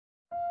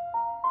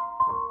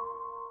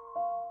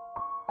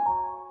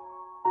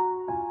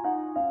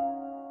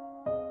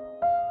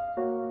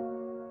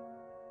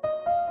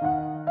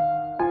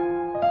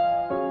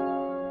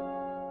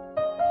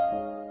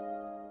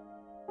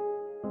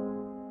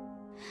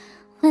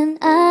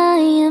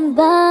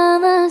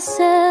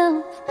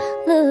myself,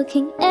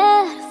 looking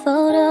at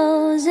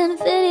photos and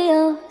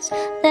videos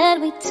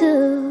that we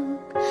took.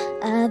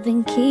 I've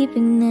been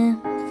keeping them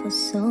for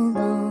so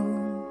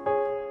long.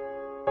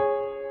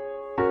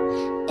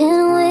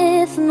 And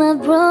with my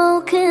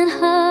broken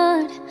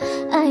heart,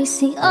 I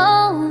see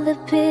all the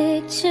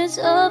pictures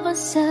of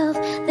myself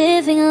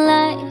living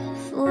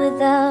life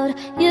without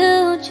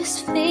you.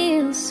 Just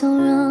feels so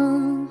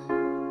wrong.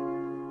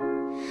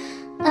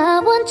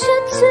 I want you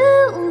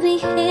to be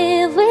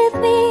here with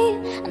me.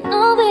 I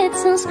know it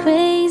sounds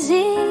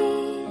crazy.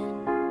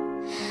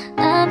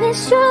 I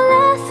miss your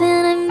laugh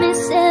and I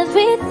miss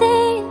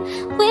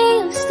everything we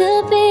used to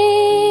be.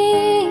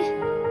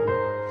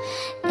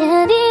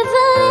 And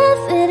even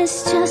if it is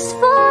just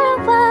for a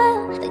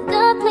while, then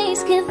God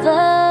please give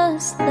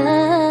us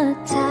the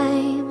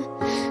time.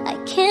 I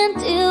can't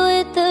deal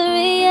with the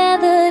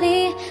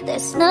reality.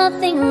 There's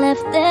nothing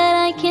left that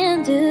I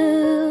can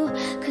do,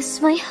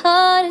 'cause my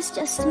heart is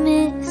just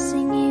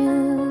missing you.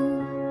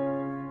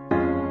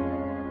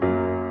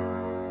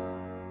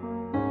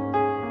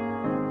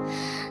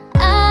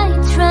 I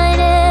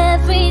tried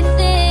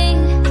everything,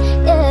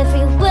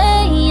 every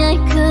way I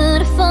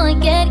could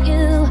forget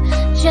you,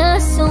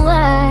 just so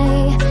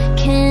I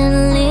can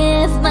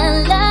live my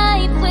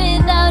life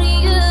without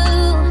you.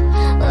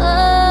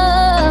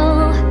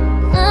 Oh,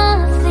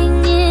 nothing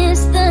is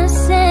the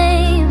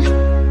same.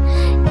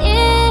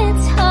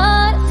 It's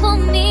hard for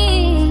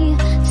me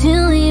to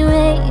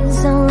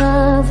erase all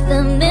of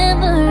the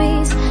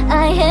memories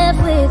I have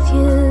with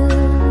you.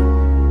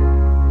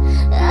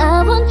 I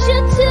want you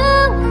to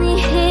be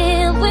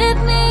here with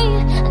me.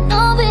 I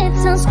know it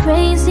sounds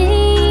crazy.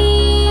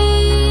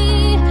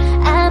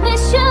 I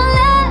miss your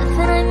laugh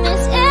and I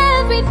miss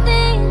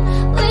everything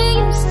we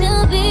used to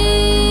be.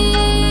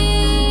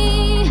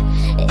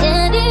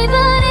 And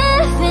even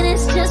if it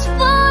is just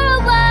for a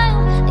while,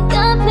 then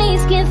God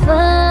please give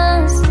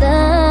us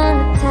the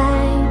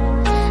time.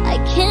 I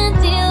can't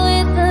deal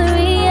with the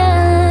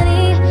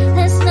reality.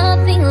 There's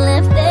nothing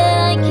left that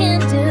I can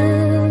do,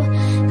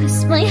 'cause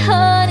my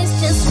heart is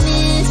just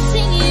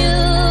missing you.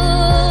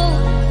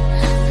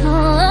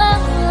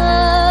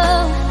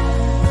 Oh,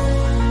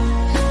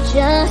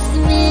 just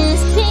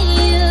missing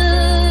you.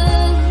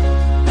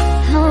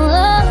 Oh,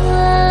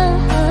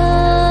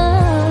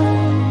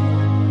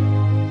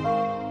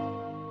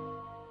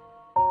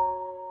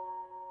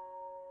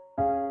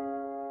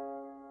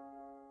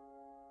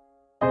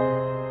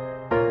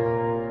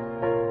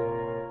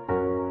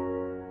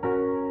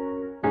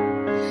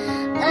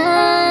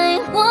 I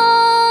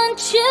want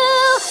you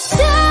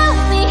to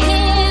be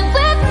here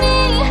with me.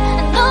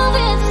 I know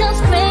it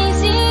sounds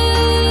crazy.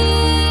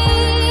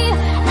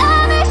 I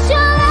miss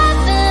your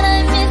laugh and I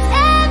miss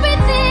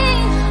everything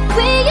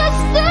we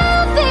used to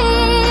be.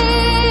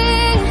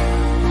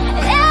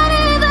 And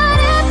even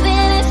if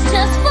it is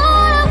just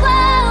for a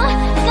while,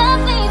 God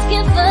please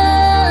give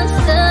us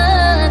the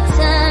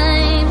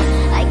time.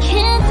 I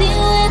can't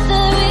deal with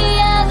the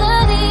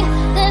reality.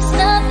 There's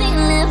nothing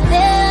left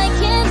that I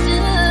can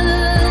do.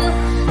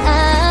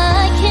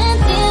 I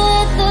can't deal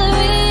with the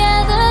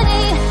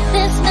reality.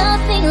 There's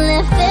nothing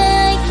left that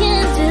I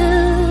can do,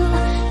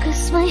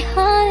 'cause my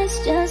heart is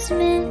just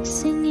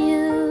missing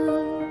you.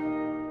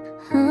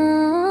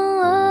 Oh,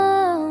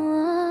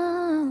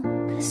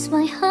 'cause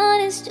my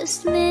heart is just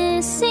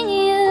missing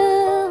you.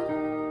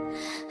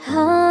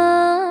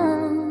 Oh,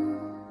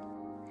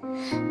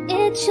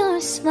 it's your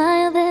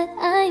smile that